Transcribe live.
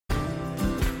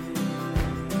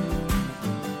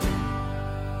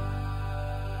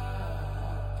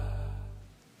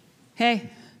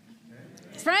Hey,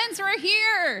 friends, we're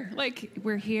here.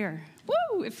 We're here.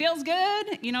 Woo, it feels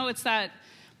good. You know, it's that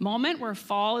moment where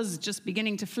fall is just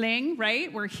beginning to fling,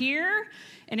 right? We're here,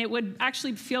 and it would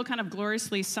actually feel kind of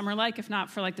gloriously summer-like, if not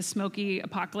for the smoky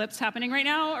apocalypse happening right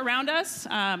now around us.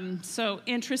 So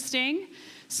interesting.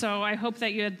 So I hope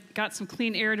that you had got some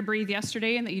clean air to breathe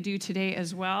yesterday and that you do today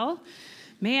as well.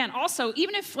 Man, also,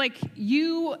 even if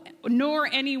you nor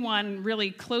anyone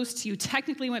really close to you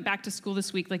technically went back to school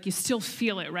this week, you still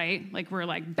feel it, right? We're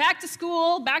back to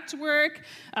school, back to work.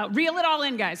 Reel it all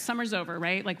in, guys. Summer's over,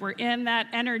 right? We're in that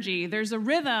energy. There's a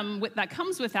rhythm that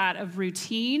comes with that of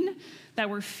routine that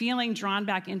we're feeling drawn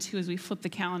back into as we flip the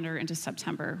calendar into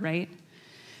September, right?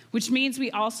 Which means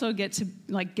we also get to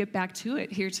get back to it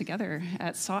here together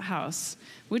at Salt House,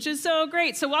 which is so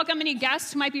great. So welcome any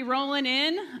guests who might be rolling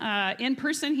in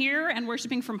person here and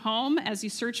worshiping from home as you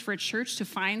search for a church to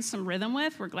find some rhythm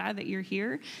with. We're glad that you're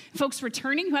here. Folks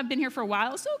returning who have been here for a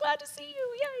while, so glad to see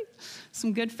you. Yay.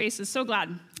 Some good faces, so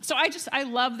glad. So I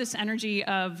love this energy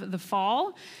of the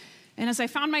fall. And as I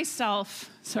found myself,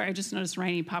 sorry, I just noticed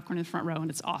Ryan eating popcorn in the front row, and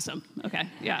it's awesome. Okay,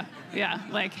 yeah,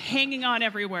 hanging on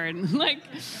every word.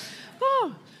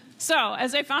 Oh. So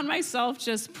as I found myself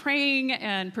just praying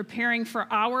and preparing for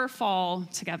our fall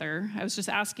together, I was just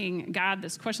asking God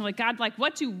this question, God,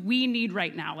 what do we need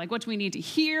right now? What do we need to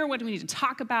hear? What do we need to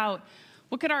talk about?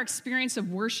 What could our experience of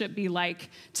worship be like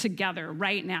together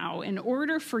right now in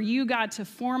order for you, God, to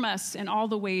form us in all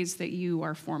the ways that you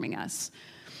are forming us?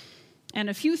 And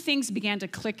a few things began to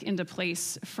click into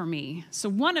place for me. So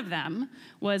one of them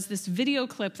was this video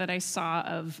clip that I saw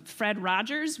of Fred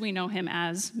Rogers. We know him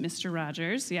as Mr.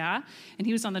 Rogers, yeah? And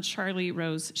he was on the Charlie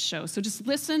Rose show. So just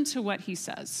listen to what he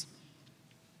says.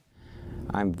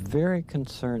 I'm very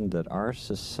concerned that our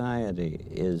society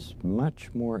is much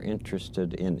more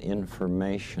interested in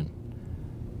information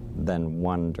than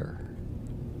wonder,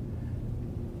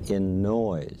 in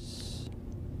noise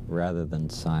rather than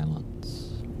silence.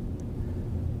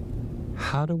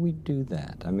 How do we do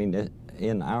that? I mean,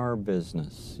 in our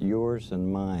business, yours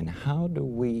and mine, how do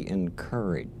we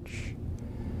encourage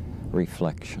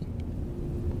reflection?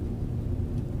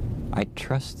 I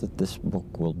trust that this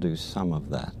book will do some of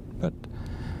that, but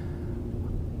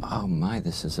oh my,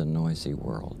 this is a noisy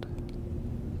world.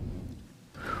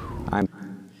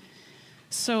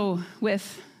 So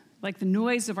with the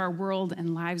noise of our world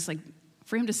and lives,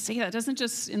 for him to say that doesn't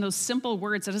just, in those simple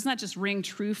words, that does not just ring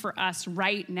true for us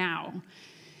right now.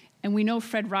 And we know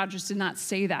Fred Rogers did not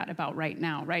say that about right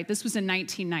now, right? This was in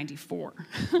 1994,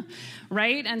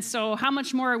 right? And so how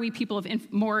much more are we people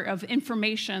of more of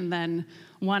information than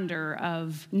wonder,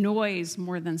 of noise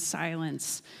more than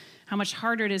silence? How much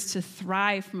harder it is to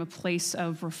thrive from a place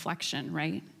of reflection,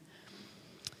 right?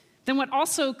 Then what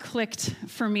also clicked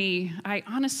for me, I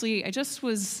just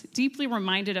was deeply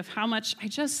reminded of how much I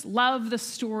just love the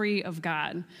story of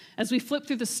God. As we flip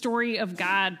through the story of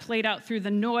God, played out through the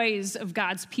noise of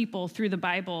God's people through the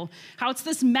Bible, how it's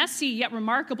this messy yet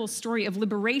remarkable story of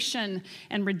liberation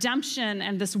and redemption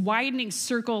and this widening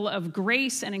circle of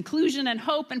grace and inclusion and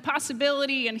hope and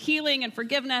possibility and healing and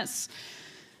forgiveness.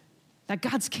 That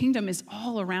God's kingdom is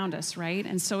all around us, right?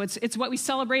 And so it's what we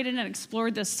celebrated and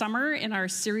explored this summer in our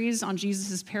series on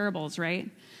Jesus' parables, right?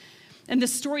 And the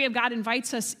story of God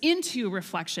invites us into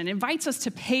reflection, invites us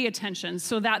to pay attention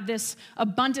so that this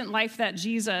abundant life that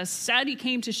Jesus said he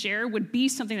came to share would be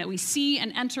something that we see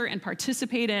and enter and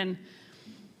participate in.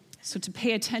 So to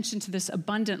pay attention to this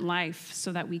abundant life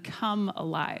so that we come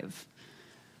alive,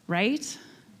 right?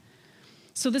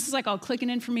 So this is all clicking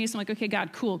in for me. So I'm okay,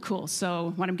 God, cool.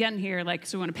 So what I'm getting here,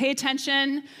 so we want to pay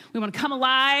attention. We want to come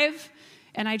alive.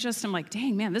 And I'm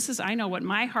dang, man, I know what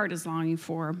my heart is longing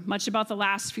for. Much about the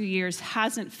last few years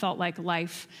hasn't felt like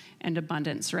life and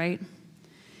abundance, right?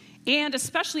 And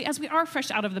especially as we are fresh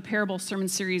out of the parable sermon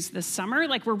series this summer,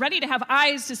 we're ready to have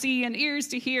eyes to see and ears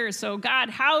to hear. So God,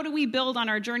 how do we build on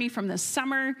our journey from this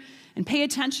summer and pay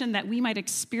attention that we might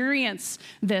experience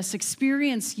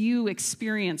you,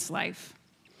 experience life?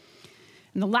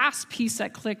 And the last piece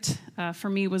that clicked for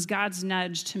me was God's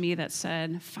nudge to me that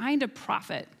said, find a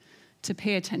prophet to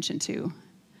pay attention to.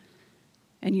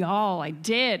 And y'all, I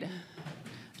did.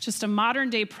 Just a modern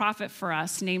day prophet for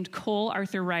us named Cole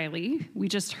Arthur Riley. We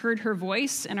just heard her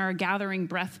voice in our gathering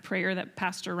breath prayer that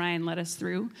Pastor Ryan led us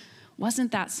through.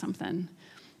 Wasn't that something?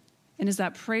 And is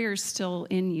that prayer still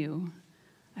in you?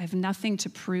 I have nothing to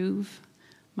prove.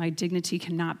 My dignity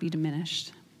cannot be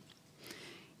diminished.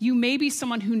 You may be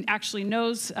someone who actually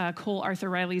knows Cole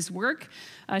Arthur Riley's work.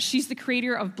 She's the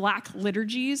creator of Black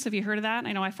Liturgies. Have you heard of that?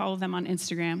 I know I follow them on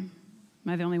Instagram.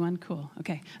 Am I the only one? Cool.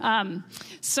 Okay.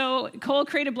 So Cole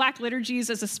created Black Liturgies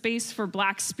as a space for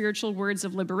Black spiritual words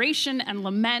of liberation and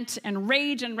lament and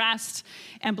rage and rest.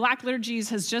 And Black Liturgies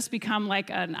has just become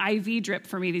like an IV drip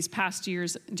for me these past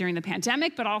years during the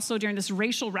pandemic, but also during this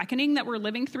racial reckoning that we're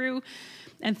living through.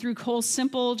 And through Cole's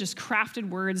simple, just crafted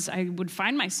words, I would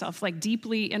find myself like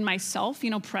deeply in myself,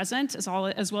 present as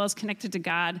well as connected to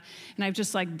God. And I've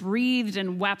just like breathed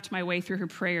and wept my way through her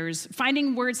prayers,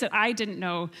 finding words that I didn't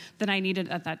know that I needed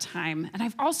at that time. And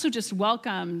I've also just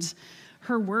welcomed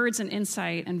her words and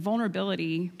insight and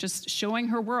vulnerability, just showing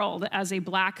her world as a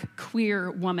Black queer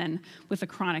woman with a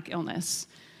chronic illness.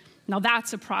 Now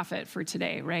that's a prophet for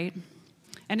today, right?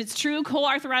 And it's true, Cole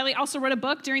Arthur Riley also wrote a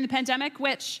book during the pandemic,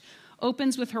 which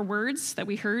opens with her words that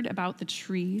we heard about the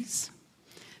trees.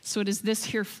 So it is this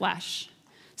here flesh,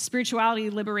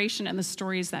 spirituality, liberation, and the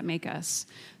stories that make us.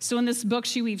 So in this book,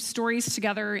 she weaves stories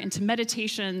together into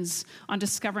meditations on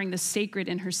discovering the sacred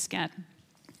in her skin.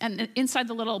 And inside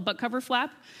the little book cover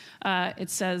flap, it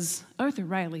says, Arthur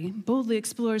Riley boldly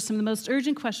explores some of the most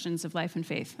urgent questions of life and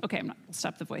faith. Okay, I'll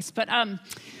stop the voice. But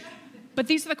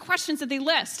these are the questions that they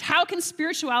list. How can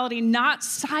spirituality not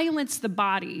silence the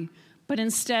body, but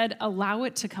instead allow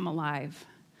it to come alive?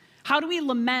 How do we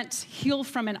lament, heal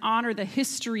from, and honor the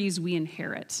histories we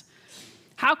inherit?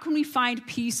 How can we find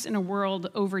peace in a world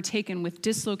overtaken with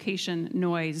dislocation,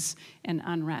 noise, and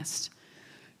unrest?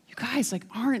 You guys,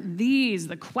 aren't these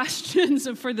the questions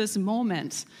for this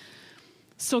moment?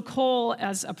 So Cole,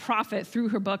 as a prophet through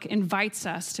her book, invites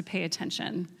us to pay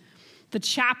attention. The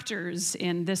chapters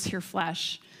in This Here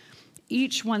Flesh,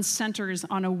 each one centers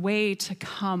on a way to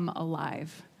come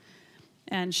alive.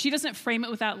 And she doesn't frame it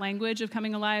with that language of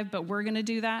coming alive, but we're going to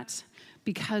do that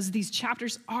because these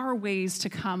chapters are ways to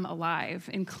come alive,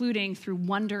 including through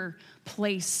wonder,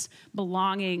 place,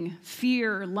 belonging,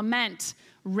 fear, lament,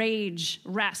 rage,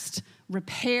 rest,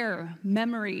 repair,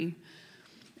 memory.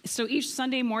 So each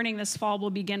Sunday morning this fall, we'll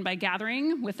begin by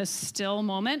gathering with a still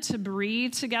moment to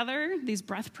breathe together these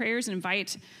breath prayers and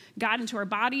invite God into our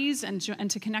bodies and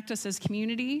to connect us as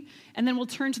community. And then we'll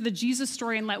turn to the Jesus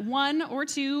story and let one or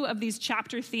two of these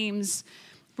chapter themes,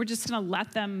 we're just going to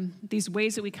let them, these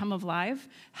ways that we come alive,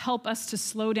 help us to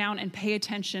slow down and pay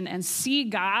attention and see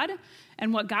God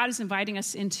and what God is inviting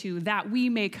us into that we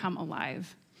may come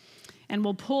alive. And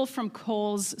we'll pull from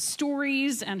Cole's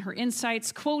stories and her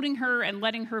insights, quoting her and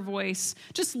letting her voice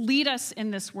just lead us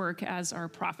in this work as our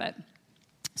prophet,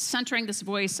 centering this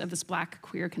voice of this Black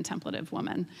queer contemplative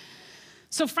woman.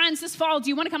 So friends, this fall, do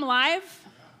you want to come alive?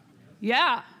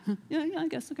 Yeah, I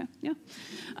guess, okay,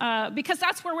 yeah. Because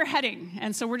that's where we're heading.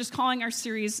 And so we're just calling our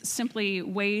series simply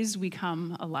Ways We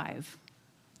Come Alive.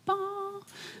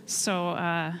 So,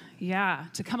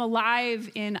 to come alive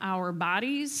in our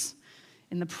bodies,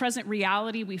 in the present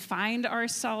reality, we find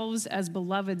ourselves as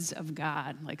beloveds of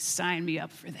God. Sign me up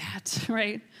for that,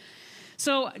 right?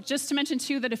 So just to mention,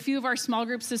 too, that a few of our small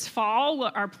groups this fall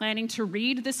are planning to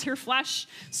read This Here Flesh.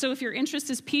 So if your interest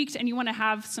is piqued and you want to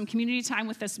have some community time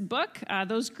with this book,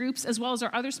 those groups, as well as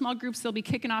our other small groups, they'll be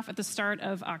kicking off at the start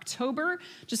of October.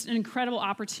 Just an incredible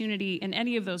opportunity in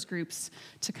any of those groups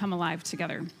to come alive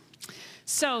together.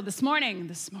 So this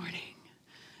morning,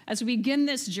 as we begin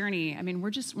this journey,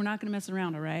 we're not going to mess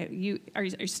around, all right? Are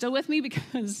you still with me?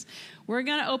 Because we're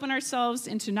going to open ourselves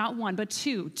into not one, but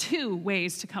two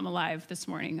ways to come alive this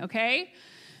morning, okay?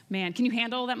 Man, can you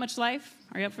handle that much life?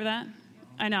 Are you up for that?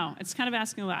 I know, it's kind of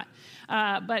asking a lot.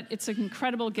 But it's an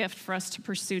incredible gift for us to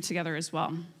pursue together as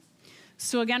well.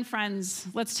 So again, friends,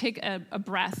 let's take a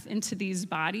breath into these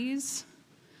bodies.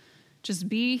 Just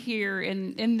be here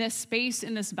in this space,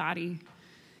 in this body,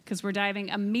 because we're diving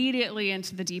immediately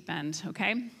into the deep end,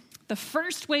 okay? The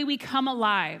first way we come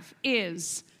alive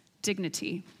is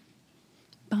dignity.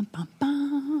 Bum, bum,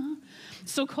 bum.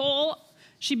 So Cole,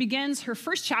 she begins her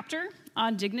first chapter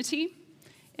on dignity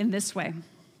in this way.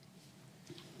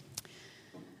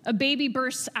 A baby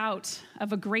bursts out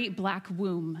of a great black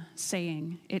womb,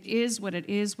 saying, "It is what it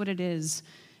is, what it is,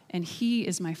 and he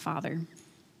is my father."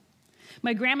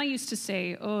 My grandma used to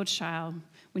say, "Oh, child,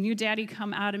 when your daddy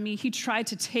come out of me, he tried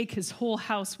to take his whole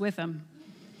house with him."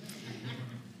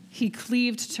 He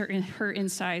cleaved to her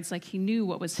insides like he knew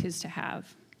what was his to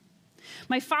have.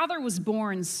 My father was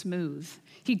born smooth.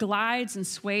 He glides and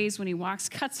sways when he walks,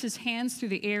 cuts his hands through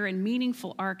the air in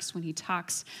meaningful arcs when he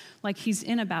talks, like he's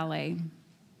in a ballet.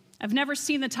 I've never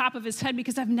seen the top of his head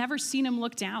because I've never seen him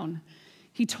look down.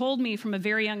 He told me from a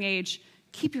very young age,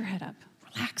 "Keep your head up,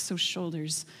 relax those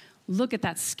shoulders, look at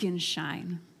that skin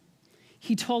shine."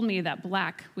 He told me that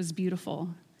black was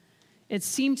beautiful. It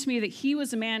seemed to me that he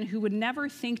was a man who would never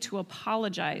think to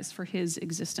apologize for his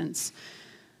existence.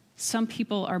 Some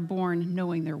people are born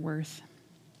knowing their worth.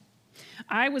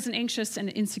 I was an anxious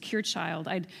and insecure child.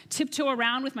 I'd tiptoe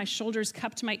around with my shoulders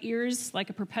cupped to my ears like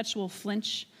a perpetual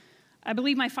flinch. I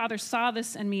believe my father saw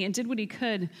this in me and did what he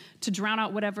could to drown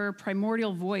out whatever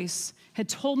primordial voice had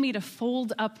told me to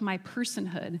fold up my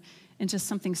personhood into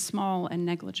something small and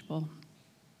negligible.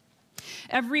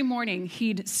 Every morning,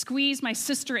 he'd squeeze my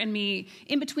sister and me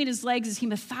in between his legs as he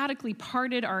methodically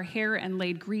parted our hair and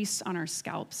laid grease on our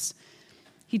scalps.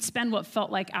 He'd spend what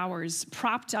felt like hours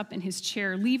propped up in his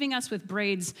chair, leaving us with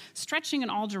braids stretching in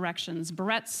all directions,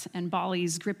 barrettes and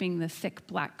bollies gripping the thick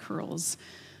black curls.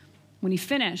 When he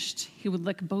finished, he would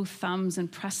lick both thumbs and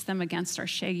press them against our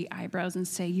shaggy eyebrows and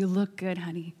say, "You look good,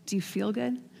 honey. Do you feel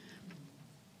good?"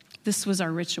 This was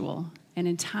our ritual, and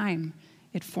in time,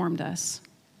 it formed us.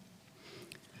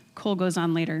 Cole goes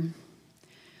on later.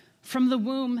 From the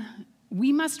womb,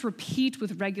 we must repeat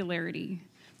with regularity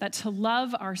that to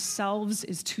love ourselves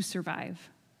is to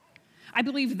survive. I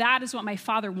believe that is what my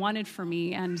father wanted for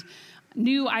me and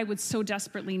knew I would so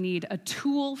desperately need, a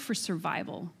tool for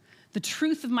survival, the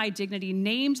truth of my dignity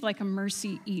named like a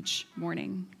mercy each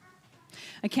morning.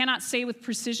 I cannot say with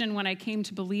precision when I came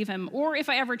to believe him, or if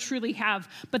I ever truly have,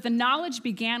 but the knowledge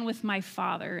began with my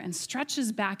father and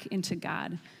stretches back into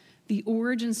God. The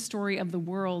origin story of the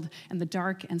world and the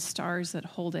dark and stars that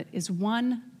hold it is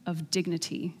one of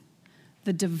dignity.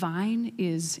 The divine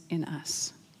is in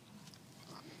us.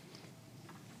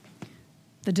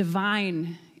 The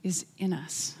divine is in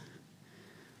us.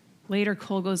 Later,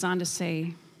 Cole goes on to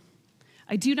say,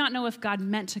 I do not know if God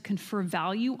meant to confer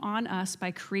value on us by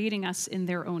creating us in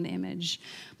their own image,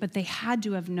 but they had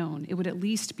to have known it would at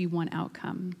least be one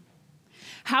outcome.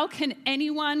 How can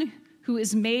anyone who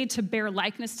is made to bear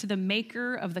likeness to the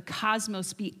maker of the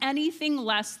cosmos be anything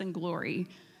less than glory?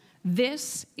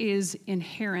 This is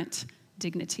inherent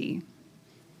dignity,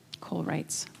 Cole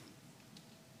writes.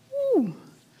 Ooh.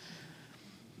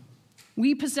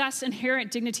 We possess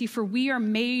inherent dignity, for we are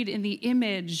made in the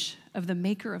image of the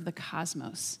maker of the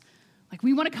cosmos. Like,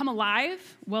 we want to come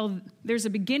alive? Well, there's a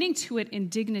beginning to it in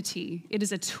dignity. It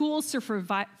is a tool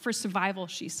for survival,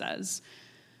 she says.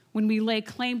 When we lay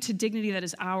claim to dignity that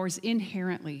is ours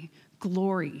inherently,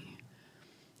 glory.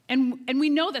 And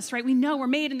we know this, right? We know we're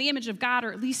made in the image of God,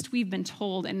 or at least we've been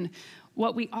told. And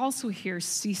what we also hear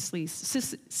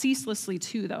ceaselessly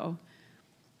too, though,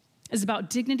 is about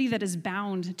dignity that is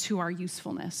bound to our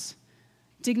usefulness.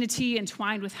 Dignity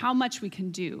entwined with how much we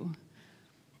can do.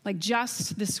 Like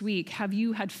just this week, have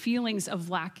you had feelings of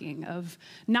lacking, of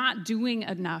not doing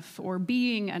enough or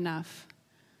being enough,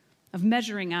 of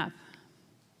measuring up?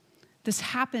 This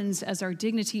happens as our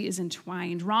dignity is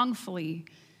entwined wrongfully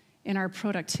in our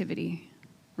productivity,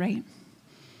 right?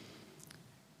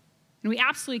 And we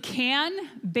absolutely can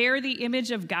bear the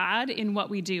image of God in what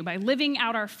we do by living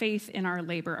out our faith in our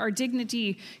labor. Our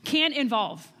dignity can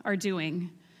involve our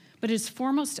doing, but it is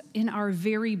foremost in our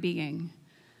very being.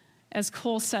 As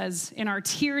Cole says, in our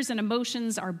tears and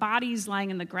emotions, our bodies lying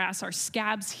in the grass, our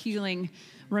scabs healing,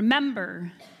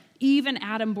 remember, even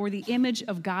Adam bore the image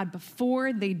of God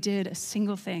before they did a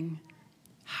single thing.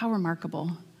 How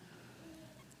remarkable.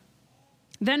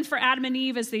 Then for Adam and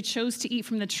Eve, as they chose to eat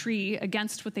from the tree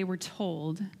against what they were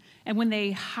told, and when they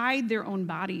hide their own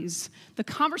bodies, the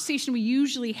conversation we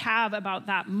usually have about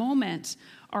that moment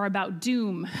are about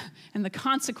doom and the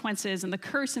consequences and the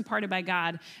curse imparted by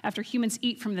God after humans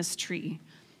eat from this tree.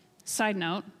 Side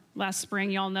note, last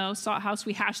spring, y'all know, Salt House,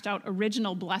 we hashed out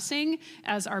original blessing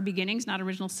as our beginnings, not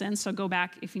original sin, so go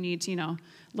back if you need to, a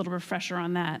little refresher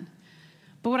on that.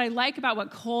 But what I like about what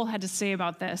Cole had to say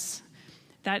about this,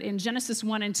 that in Genesis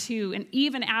 1 and 2, and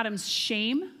even Adam's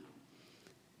shame,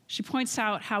 she points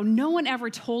out how no one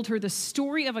ever told her the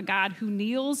story of a God who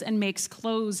kneels and makes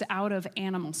clothes out of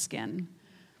animal skin.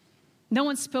 No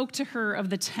one spoke to her of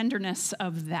the tenderness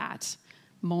of that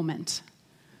moment.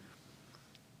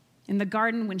 In the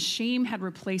garden, when shame had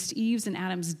replaced Eve's and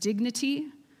Adam's dignity,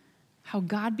 how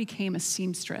God became a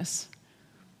seamstress.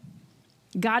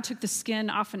 God took the skin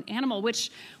off an animal,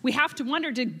 which we have to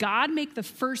wonder, did God make the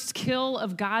first kill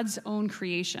of God's own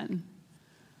creation?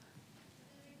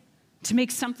 To make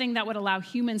something that would allow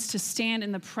humans to stand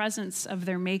in the presence of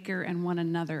their maker and one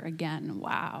another again.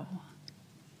 Wow.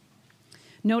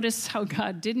 Notice how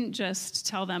God didn't just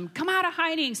tell them, come out of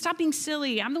hiding, stop being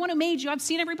silly. I'm the one who made you. I've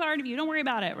seen every part of you. Don't worry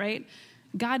about it, right?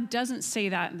 God doesn't say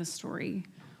that in the story,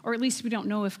 or at least we don't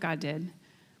know if God did.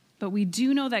 But we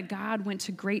do know that God went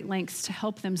to great lengths to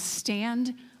help them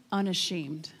stand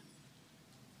unashamed.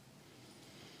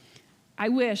 I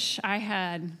wish I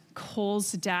had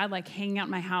Cole's dad hanging out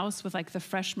in my house with the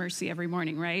Fresh Mercy every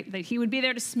morning, right? That he would be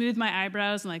there to smooth my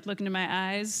eyebrows and look into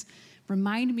my eyes,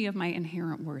 Remind me of my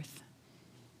inherent worth.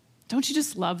 Don't you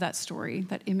just love that story,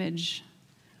 that image?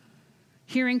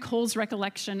 Hearing Cole's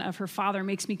recollection of her father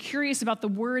makes me curious about the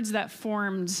words that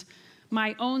formed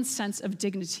my own sense of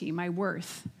dignity, my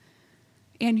worth,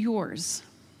 and yours.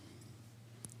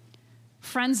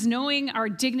 Friends, knowing our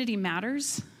dignity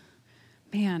matters,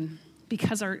 man,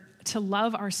 because to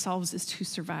love ourselves is to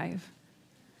survive.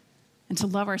 And to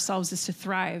love ourselves is to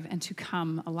thrive and to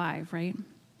come alive, right?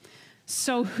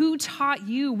 So who taught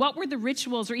you? What were the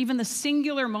rituals or even the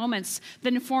singular moments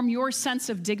that inform your sense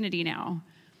of dignity now?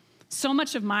 So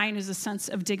much of mine is a sense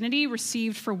of dignity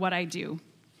received for what I do.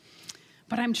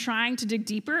 But I'm trying to dig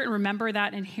deeper and remember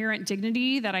that inherent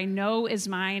dignity that I know is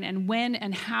mine and when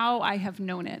and how I have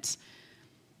known it.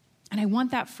 And I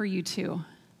want that for you too.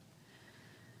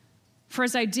 For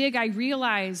as I dig, I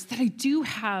realize that I do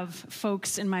have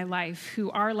folks in my life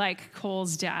who are like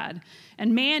Cole's dad.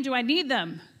 And man, do I need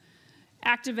them.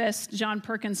 Activist John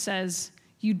Perkins says,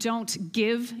 you don't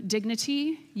give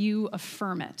dignity, you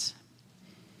affirm it.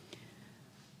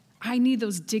 I need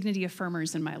those dignity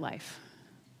affirmers in my life,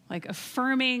 like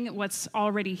affirming what's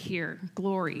already here,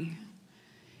 glory.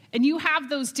 And you have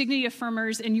those dignity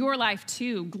affirmers in your life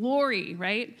too, glory,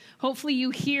 right? Hopefully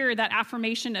you hear that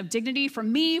affirmation of dignity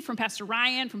from me, from Pastor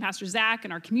Ryan, from Pastor Zach,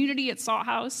 and our community at Salt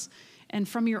House, and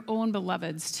from your own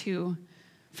beloveds too,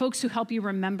 folks who help you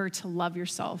remember to love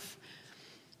yourself.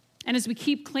 And as we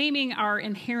keep claiming our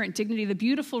inherent dignity, the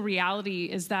beautiful reality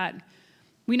is that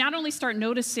we not only start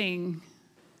noticing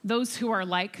those who are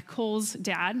like Cole's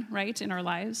dad, right, in our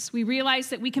lives, we realize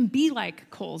that we can be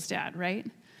like Cole's dad, right?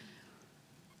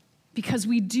 Because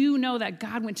we do know that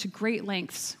God went to great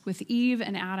lengths with Eve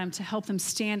and Adam to help them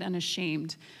stand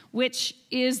unashamed, which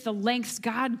is the lengths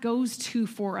God goes to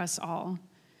for us all.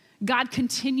 God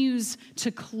continues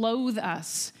to clothe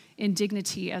us in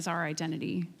dignity as our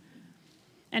identity.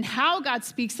 And how God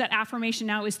speaks that affirmation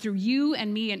now is through you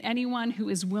and me and anyone who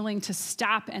is willing to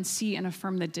stop and see and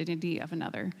affirm the dignity of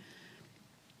another.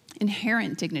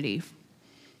 Inherent dignity.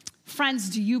 Friends,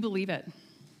 do you believe it?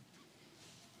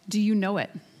 Do you know it?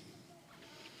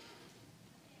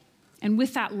 And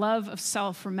with that love of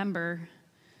self, remember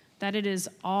that it is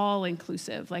all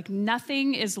inclusive. Like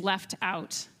nothing is left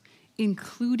out,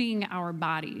 including our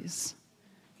bodies.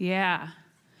 Yeah.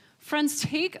 Friends,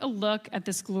 take a look at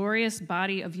this glorious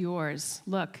body of yours.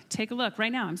 Look, take a look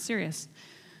right now. I'm serious.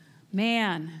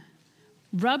 Man,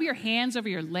 rub your hands over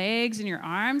your legs and your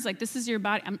arms. Like this is your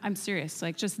body. I'm serious.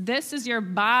 Like just this is your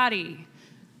body.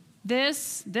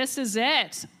 This is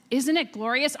it. Isn't it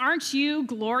glorious? Aren't you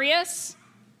glorious?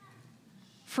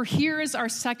 For here is our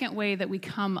second way that we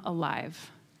come alive.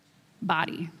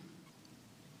 Body.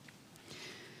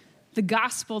 The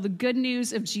gospel, the good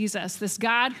news of Jesus, this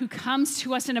God who comes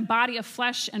to us in a body of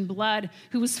flesh and blood,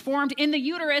 who was formed in the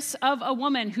uterus of a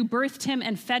woman who birthed him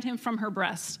and fed him from her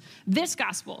breast. This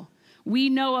gospel, we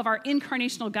know of our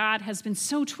incarnational God, has been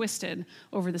so twisted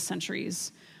over the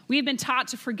centuries. We have been taught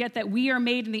to forget that we are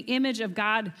made in the image of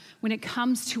God when it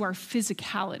comes to our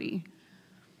physicality.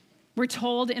 We're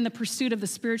told in the pursuit of the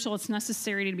spiritual, it's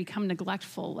necessary to become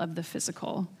neglectful of the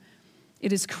physical.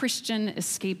 It is Christian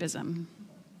escapism.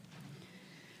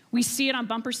 We see it on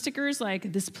bumper stickers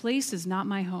like, this place is not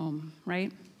my home,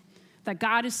 right? That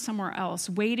God is somewhere else,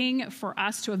 waiting for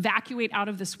us to evacuate out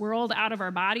of this world, out of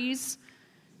our bodies,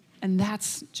 and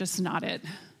that's just not it.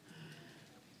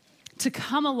 To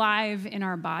come alive in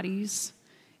our bodies,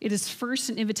 it is first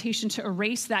an invitation to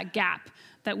erase that gap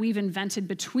that we've invented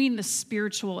between the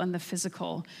spiritual and the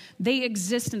physical. They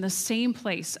exist in the same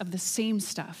place of the same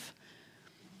stuff.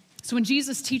 So when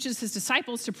Jesus teaches his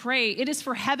disciples to pray, it is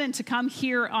for heaven to come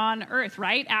here on earth,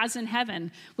 right? As in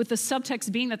heaven, with the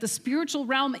subtext being that the spiritual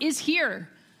realm is here.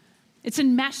 It's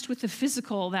enmeshed with the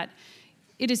physical, that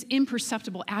it is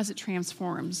imperceptible as it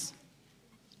transforms.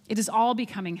 It is all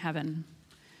becoming heaven.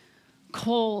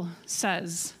 Cole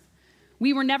says,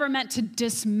 we were never meant to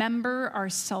dismember our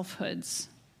selfhoods.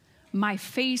 My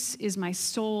face is my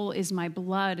soul, is my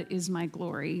blood, is my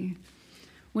glory.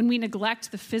 When we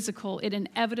neglect the physical, it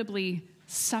inevitably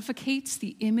suffocates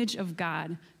the image of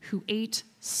God who ate,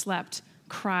 slept,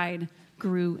 cried,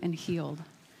 grew, and healed.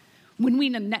 When we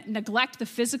neglect the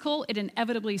physical, it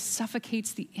inevitably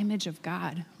suffocates the image of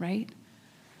God, right?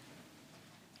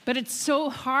 But it's so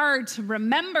hard to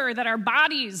remember that our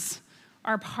bodies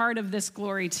are part of this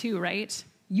glory too, right?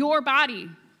 Your body,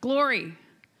 glory.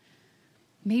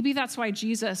 Maybe that's why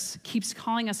Jesus keeps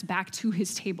calling us back to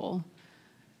his table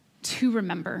to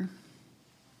remember.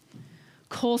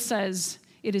 Cole says,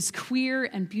 it is queer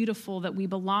and beautiful that we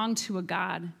belong to a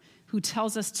God who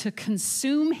tells us to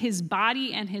consume his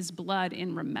body and his blood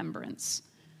in remembrance.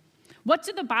 What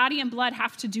do the body and blood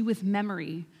have to do with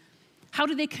memory? How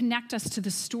do they connect us to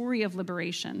the story of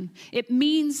liberation? It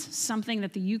means something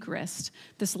that the Eucharist,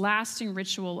 this lasting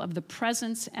ritual of the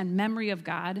presence and memory of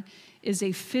God, is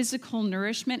a physical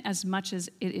nourishment as much as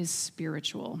it is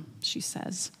spiritual, she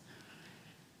says.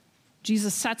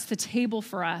 Jesus sets the table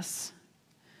for us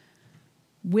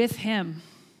with him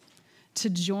to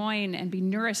join and be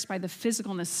nourished by the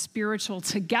physical and the spiritual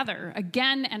together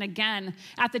again and again.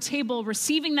 At the table,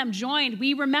 receiving them joined,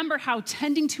 we remember how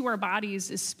tending to our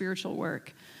bodies is spiritual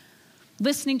work.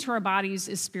 Listening to our bodies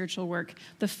is spiritual work.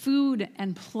 The food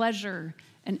and pleasure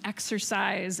and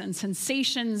exercise and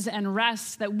sensations and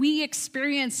rest that we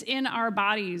experience in our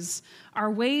bodies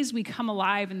are ways we come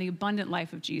alive in the abundant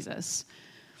life of Jesus.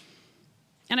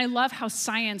 And I love how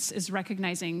science is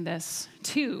recognizing this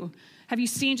too. Have you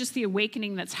seen just the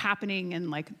awakening that's happening in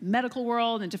like medical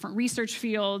world and different research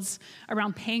fields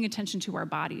around paying attention to our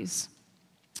bodies,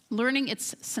 learning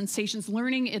its sensations,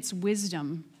 learning its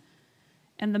wisdom,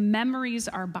 and the memories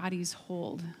our bodies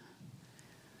hold?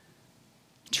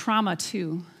 Trauma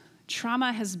too.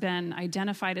 Trauma has been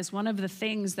identified as one of the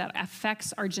things that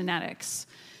affects our genetics.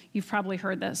 You've probably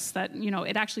heard this, that,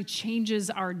 it actually changes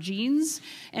our genes,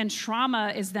 and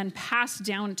trauma is then passed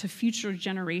down to future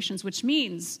generations, which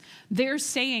means they're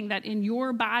saying that in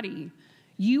your body,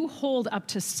 you hold up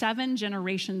to 7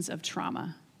 generations of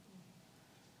trauma.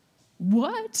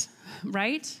 What?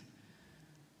 Right?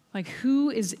 Like, who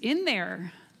is in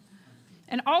there?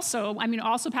 And also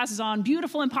passes on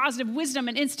beautiful and positive wisdom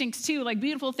and instincts too. Like,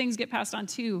 beautiful things get passed on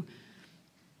too.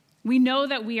 We know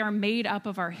that we are made up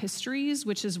of our histories,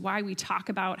 which is why we talk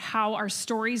about how our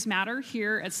stories matter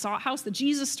here at Salt House, the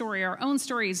Jesus story, our own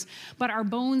stories, but our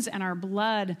bones and our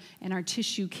blood and our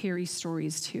tissue carry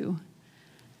stories too.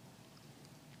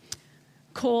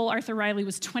 Cole Arthur Riley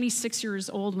was 26 years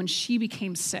old when she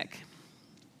became sick.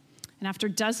 And after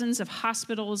dozens of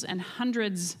hospitals and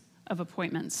hundreds of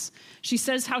appointments, she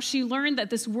says how she learned that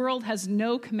this world has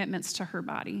no commitments to her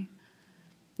body.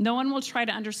 No one will try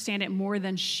to understand it more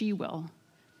than she will.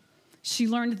 She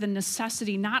learned the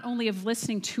necessity not only of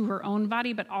listening to her own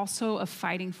body, but also of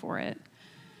fighting for it.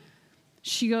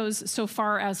 She goes so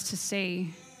far as to say,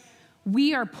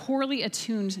 we are poorly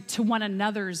attuned to one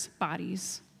another's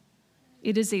bodies.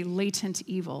 It is a latent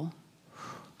evil.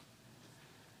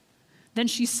 Then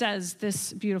she says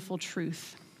this beautiful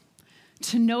truth.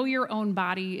 To know your own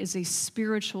body is a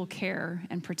spiritual care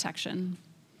and protection.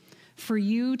 For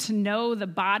you to know the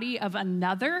body of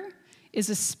another is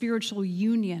a spiritual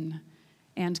union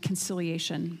and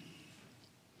conciliation.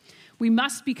 We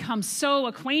must become so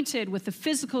acquainted with the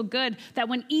physical good that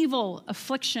when evil,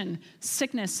 affliction,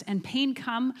 sickness, and pain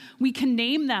come, we can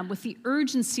name them with the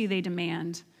urgency they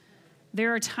demand.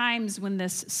 There are times when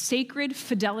this sacred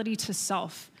fidelity to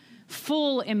self,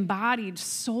 full embodied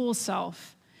soul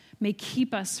self, may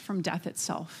keep us from death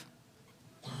itself.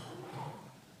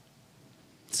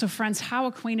 So friends, how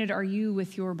acquainted are you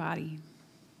with your body?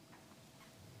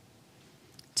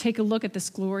 Take a look at this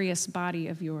glorious body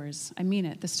of yours. I mean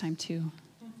it this time too.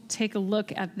 Take a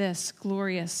look at this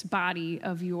glorious body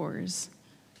of yours.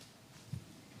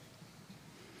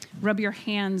 Rub your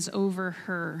hands over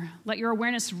her. Let your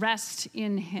awareness rest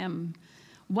in him.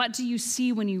 What do you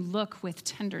see when you look with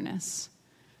tenderness?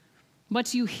 What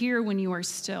do you hear when you are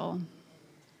still?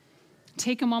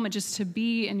 Take a moment just to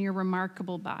be in your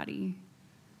remarkable body.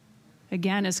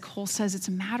 Again, as Cole says, it's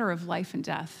a matter of life and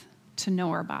death to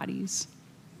know our bodies.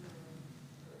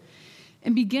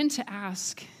 And begin to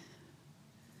ask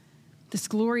this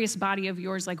glorious body of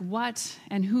yours, like, what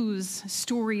and whose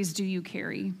stories do you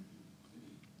carry?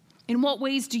 In what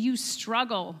ways do you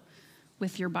struggle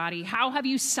with your body? How have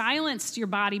you silenced your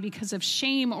body because of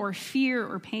shame or fear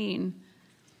or pain?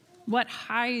 What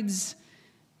hides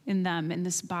in them, in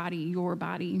this body, your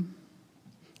body?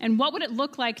 And what would it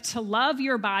look like to love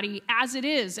your body as it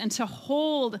is and to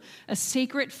hold a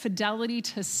sacred fidelity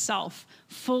to self,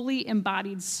 fully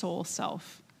embodied soul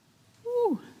self?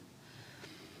 Woo.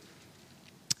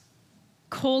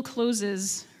 Cole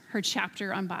closes her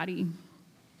chapter on body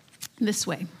this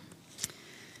way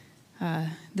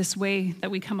that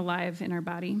we come alive in our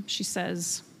body. She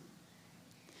says,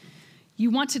 you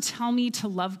want to tell me to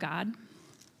love God?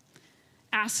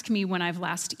 Ask me when I've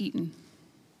last eaten.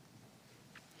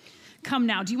 Come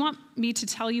now, do you want me to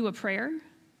tell you a prayer?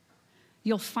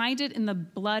 You'll find it in the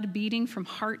blood beating from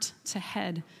heart to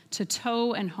head, to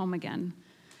toe and home again.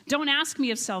 Don't ask me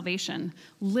of salvation.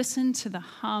 Listen to the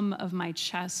hum of my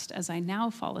chest as I now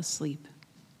fall asleep.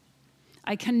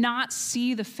 I cannot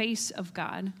see the face of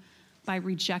God by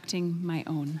rejecting my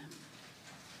own.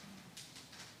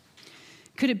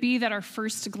 Could it be that our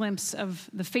first glimpse of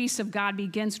the face of God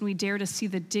begins when we dare to see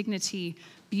the dignity,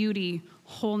 beauty,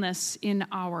 wholeness in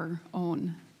our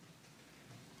own?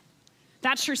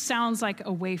 That sure sounds like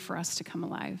a way for us to come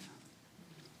alive.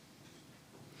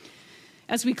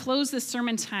 As we close this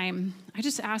sermon time, I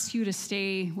just ask you to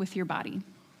stay with your body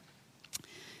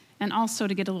and also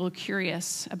to get a little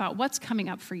curious about what's coming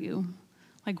up for you.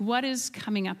 Like, what is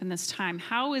coming up in this time?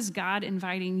 How is God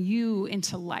inviting you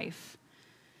into life?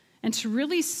 And to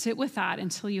really sit with that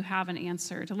until you have an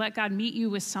answer, to let God meet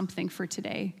you with something for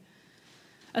today,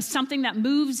 something that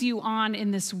moves you on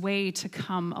in this way to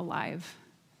come alive.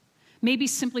 Maybe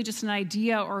simply just an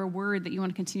idea or a word that you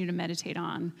want to continue to meditate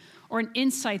on, or an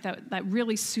insight that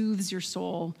really soothes your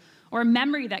soul, or a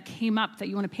memory that came up that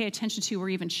you want to pay attention to or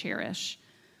even cherish,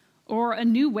 or a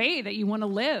new way that you want to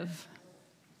live.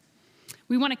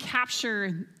 We want to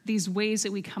capture these ways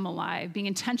that we come alive, being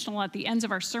intentional at the ends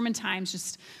of our sermon times,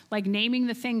 just like naming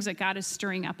the things that God is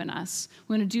stirring up in us.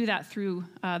 We want to do that through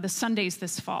the Sundays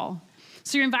this fall.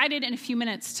 So you're invited in a few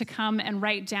minutes to come and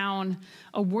write down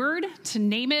a word, to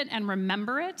name it and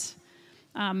remember it.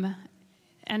 And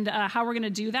how we're going to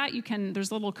do that,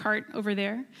 there's a little cart over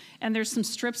there, and there's some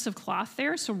strips of cloth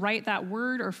there. So write that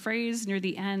word or phrase near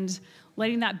the end,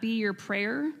 letting that be your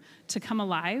prayer to come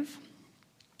alive.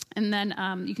 And then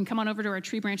you can come on over to our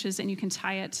tree branches and you can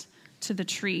tie it to the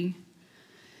tree.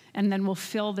 And then we'll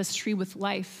fill this tree with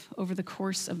life over the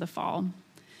course of the fall.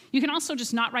 You can also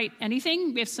just not write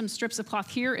anything. We have some strips of cloth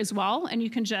here as well, and you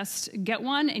can just get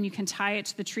one and you can tie it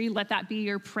to the tree. Let that be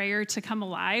your prayer to come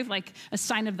alive, like a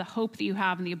sign of the hope that you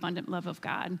have in the abundant love of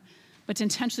God. But to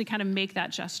intentionally kind of make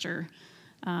that gesture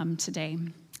today.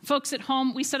 Folks at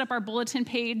home, we set up our bulletin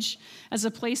page as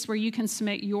a place where you can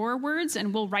submit your words,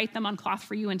 and we'll write them on cloth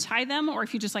for you and tie them. Or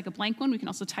if you just like a blank one, we can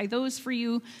also tie those for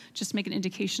you. Just make an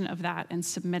indication of that and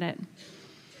submit it.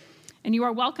 And you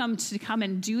are welcome to come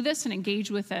and do this and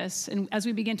engage with us, and as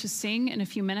we begin to sing in a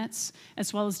few minutes,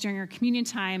 as well as during our communion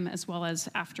time, as well as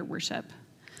after worship.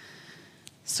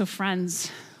 So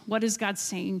friends, what is God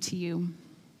saying to you?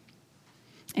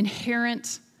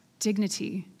 Inherent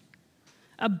dignity.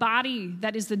 A body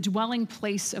that is the dwelling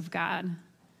place of God.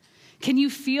 Can you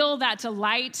feel that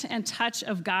delight and touch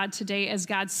of God today as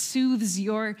God smooths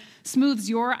your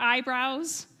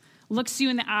eyebrows, looks you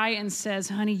in the eye and says,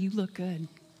 honey, you look good.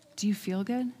 Do you feel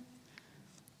good?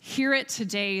 Hear it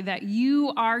today that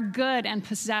you are good and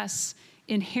possess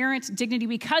inherent dignity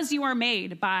because you are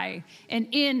made by and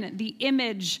in the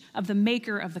image of the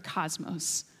maker of the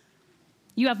cosmos.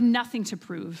 You have nothing to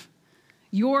prove.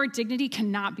 Your dignity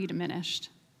cannot be diminished.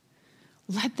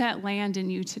 Let that land in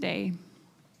you today,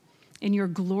 in your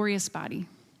glorious body.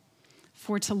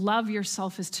 For to love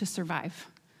yourself is to survive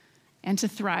and to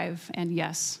thrive and,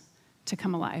 yes, to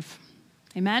come alive.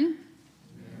 Amen?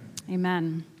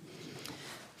 Amen.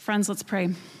 Friends, let's pray.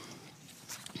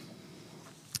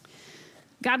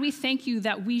 God, we thank you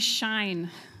that we shine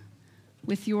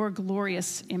with your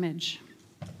glorious image.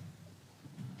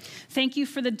 Thank you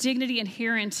for the dignity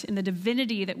inherent in the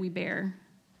divinity that we bear.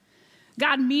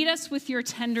 God, meet us with your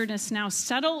tenderness now.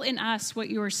 Settle in us what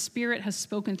your Spirit has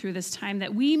spoken through this time,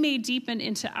 that we may deepen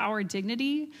into our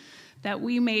dignity, that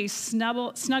we may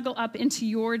snuggle up into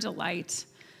your delight,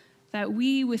 that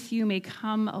we with you may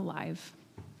come alive.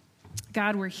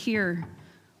 God, we're here.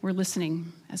 We're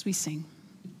listening as we sing.